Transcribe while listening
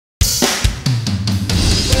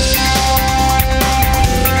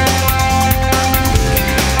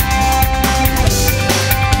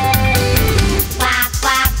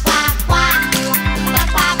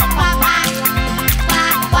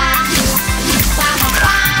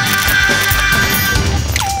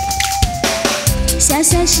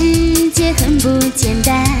小世界很不简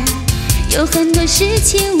单，有很多事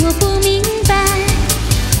情我不明白。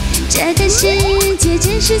这个世界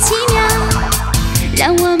真是奇妙，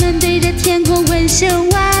让我们对着天空问声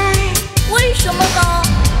why。为什么呢？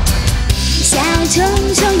小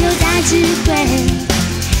虫虫有大智慧，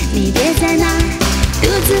你别在那儿独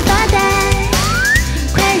自发呆，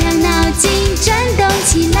快让脑筋转动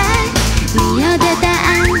起来，你要的答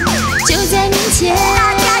案就在面前。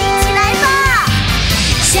大家一起来吧！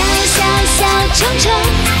小小小虫虫，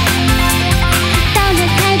到了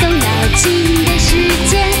开动脑筋的时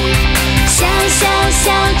间。小小小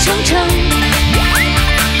虫虫，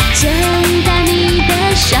睁大你的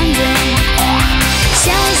双眼。小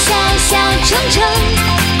小小虫虫，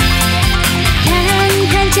看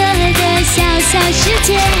看这个小小世界。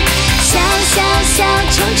小小小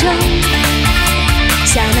虫虫，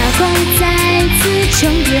小脑瓜再次充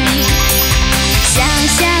电。小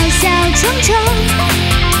小小虫虫，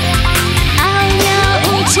奥妙无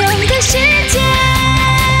穷的世界。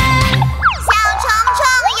小虫虫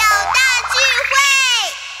有大智慧。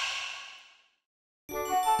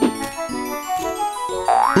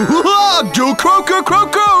Joe Croker,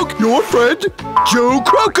 Croker, your friend, Joe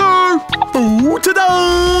Croker. Oh,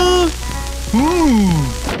 ta-da!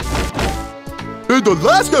 In the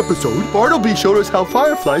last episode, Bartleby showed us how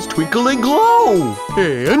fireflies twinkle and glow.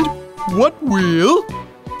 And what will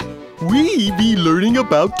we be learning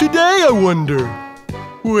about today, I wonder?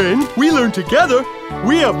 When we learn together,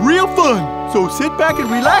 we have real fun. So sit back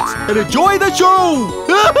and relax and enjoy the show.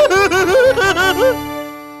 La la la la la la la la.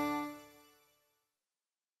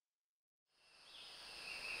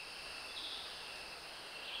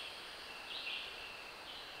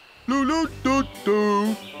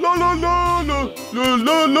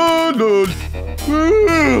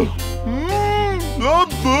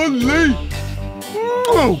 Lovely.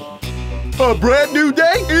 A brand new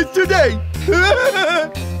day is today.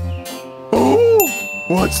 Oh,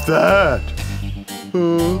 what's that?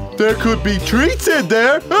 There could be treats in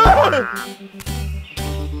there.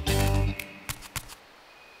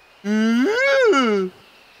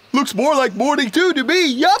 Looks more like morning dew to me.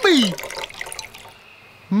 Yummy.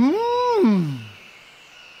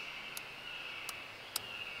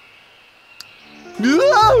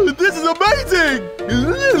 Oh, this is amazing!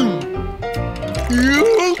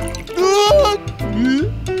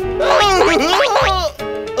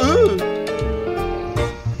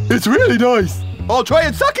 It's really nice. I'll try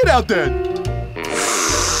and suck it out then.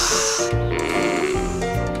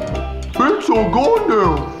 It's all gone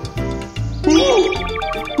now.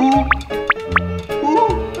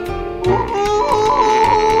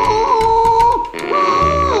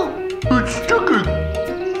 It's chicken.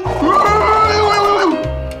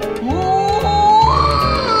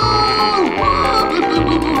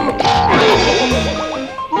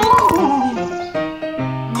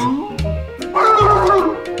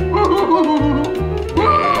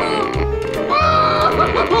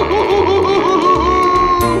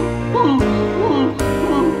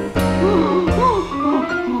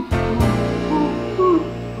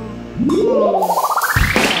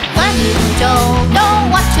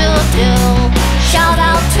 Shout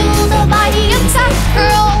out to the mighty insect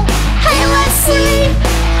girl. Hey, let's see.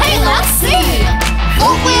 Hey, let's see.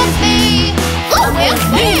 Float with me. Float with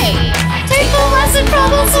me. Take a lesson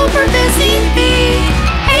from a super busy bee.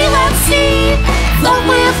 Hey, let's see. Float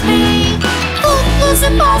with me. Float,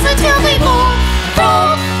 listen positively more.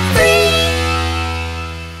 From free.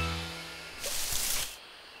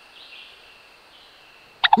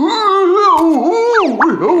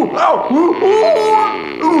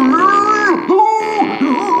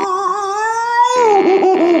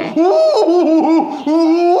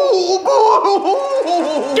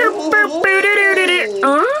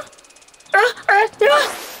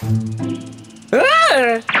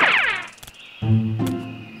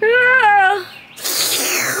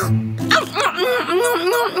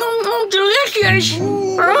 Delicious.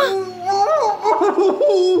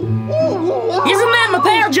 Isn't that my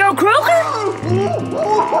pal Joe Croker?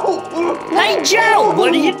 Hey Joe,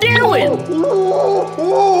 what are you doing? I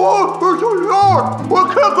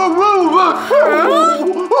can't go move.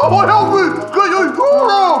 Oh, help me!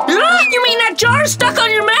 You mean that jar stuck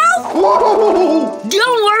on your mouth?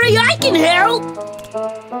 Don't worry, I can help.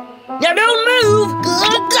 Now don't move.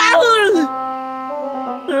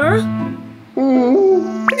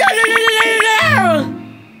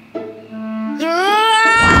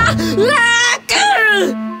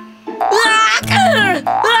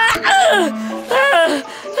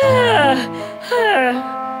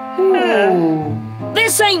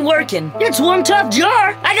 This ain't working. It's one tough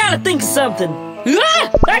jar. I gotta think of something. Ah,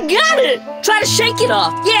 I got it! Try to shake it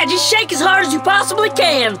off. Yeah, just shake as hard as you possibly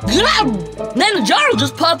can. Then the jar will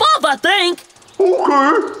just pop off, I think.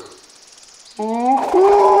 Okay.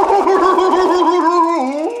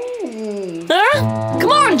 Huh?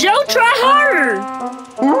 Come on, Joe, try harder.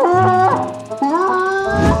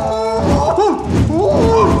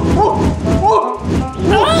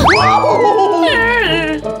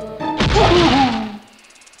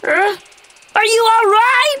 Are you all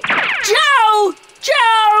right? Joe!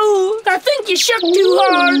 Joe! I think you shook too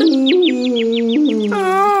hard.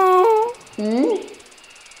 Oh.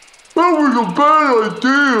 That was a bad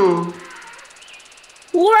idea.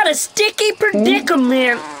 What a sticky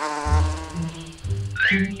predicament.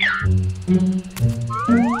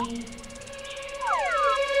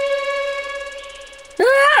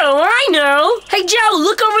 Oh, I know. Hey, Joe,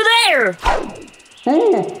 look over there.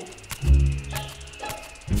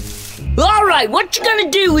 All right, what you're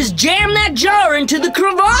gonna do is jam that jar into the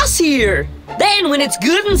crevasse here. Then, when it's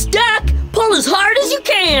good and stuck, pull as hard as you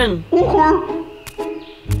can. Okay.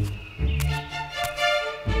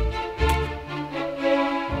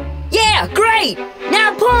 Yeah, great.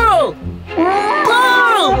 Now pull.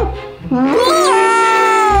 Pull.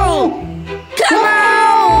 Pull. Come on.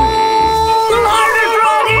 Pull harder,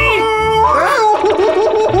 Brainy.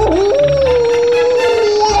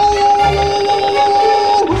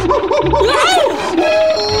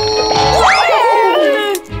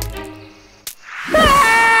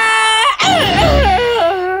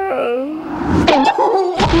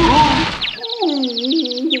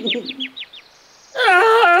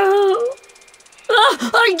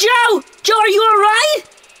 Hey, Joe! Joe, are you all right?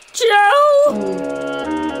 Joe?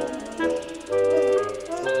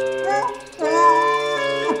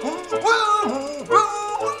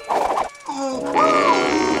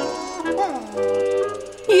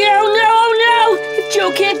 No! If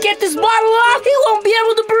Joe can't get this bottle off, he won't be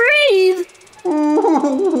able to breathe.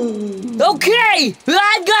 Okay,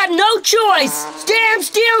 I've got no choice. Stand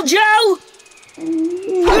still, Joe.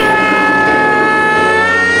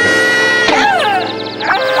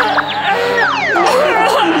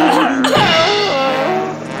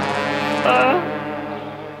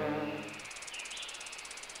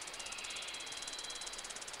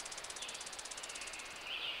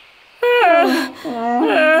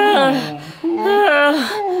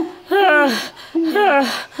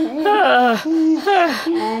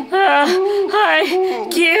 I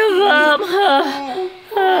give up.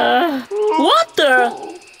 What the?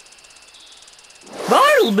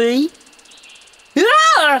 Bartleby?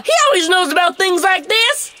 Ah, he always knows about things like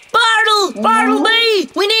this. Bartleby,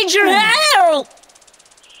 we need your help.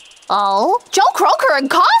 Oh, Joe Croker and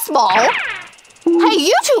Cosmo? Hey,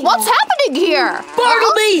 you two, what's happening here?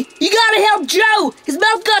 Bartleby, you gotta help Joe. His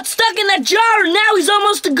mouth got stuck in that jar and now he's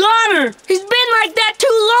almost a goner. He's been like that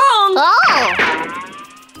too long.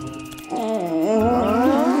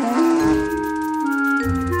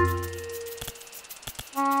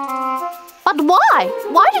 But why?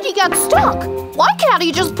 Why did he get stuck? Why can't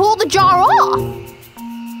he just pull the jar off?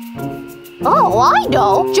 Oh, I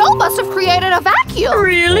know. Joe must have created a vacuum.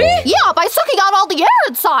 Really? Yeah, by sucking out all the air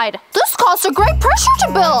inside. This caused a great pressure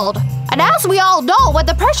to build. And as we all know, when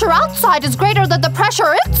the pressure outside is greater than the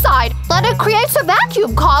pressure inside, then it creates a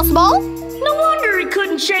vacuum, Cosmo. No wonder he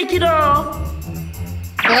couldn't shake it off.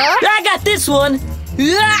 Huh? I got this one.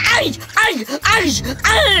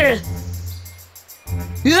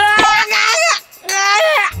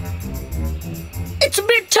 It's a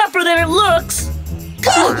bit tougher than it looks.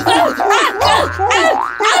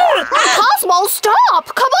 Cosmo, stop!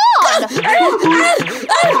 Come on!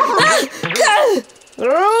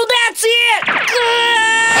 Oh, that's it!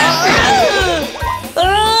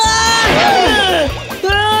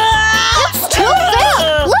 It's too thick!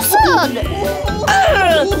 Listen!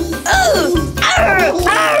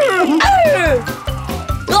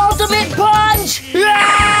 Ultimate punch!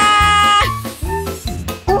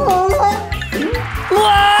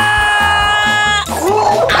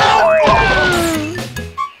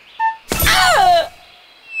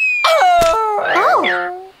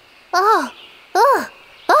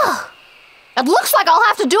 It looks like I'll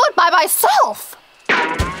have to do it by myself. Gang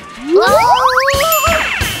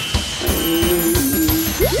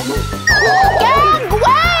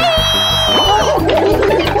way!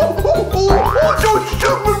 What's so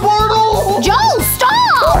stupid, Bartle? Joe,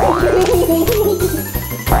 stop!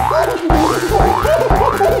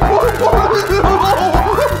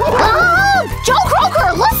 Joe Croker,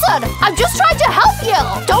 listen! I'm just trying to help you.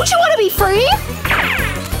 Don't you want to be free?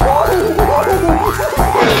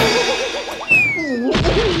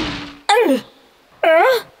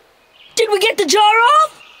 Did we get the jar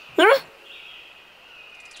off? Huh?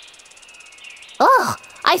 Ugh,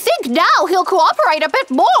 I think now he'll cooperate a bit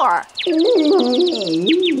more.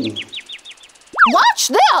 Watch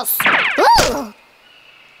this! Ugh.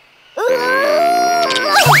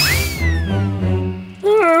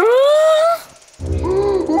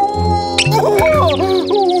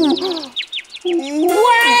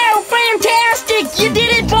 Wow, fantastic! You did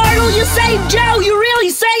it, Bartle! You saved Joe! You really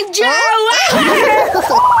saved Joe!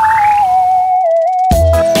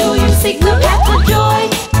 Do you seek the path of joy?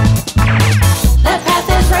 The path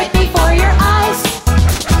is right before your eyes.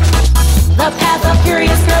 The path of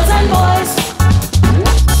curious girls and boys.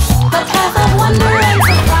 The path of wonder and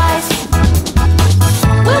surprise.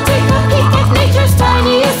 We'll take a peek at nature's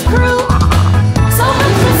tiniest crew. So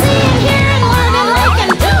much to see and hear and learn and like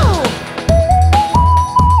and do.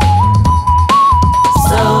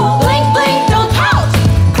 So blink, blink, don't pout.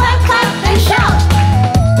 Clap, clap, and shout.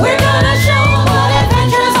 We're gonna show what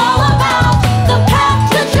adventure's all about. The path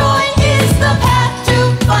to joy is the path to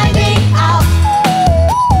finding out.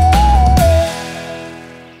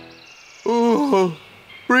 Oh,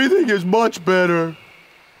 breathing is much better.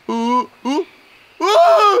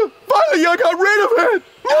 Finally, I got rid of it!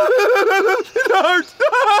 It hurts!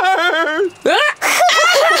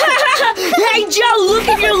 Hey, Joe, look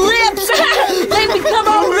at your lips! They've become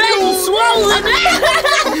all red and swollen!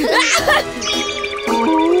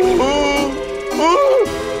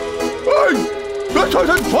 Hey, this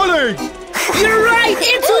isn't funny! You're right!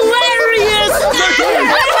 It's hilarious!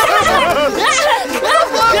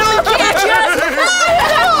 Gonna catch us!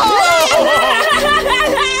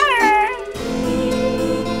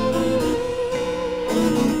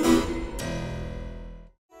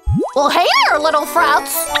 Well, hey there, little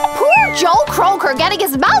frauds! Poor Joe Croker getting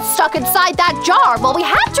his mouth stuck inside that jar. Well, we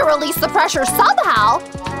had to release the pressure somehow.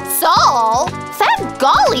 So, thank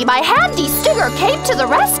golly my handy stinger came to the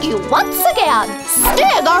rescue once again.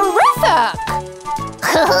 Stingerific!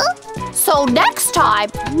 So next time,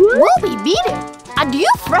 we'll be meeting a new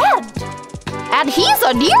friend. And he's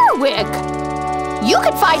an earwig. You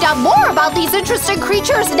can find out more about these interesting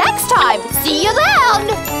creatures next time. See you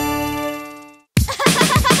then!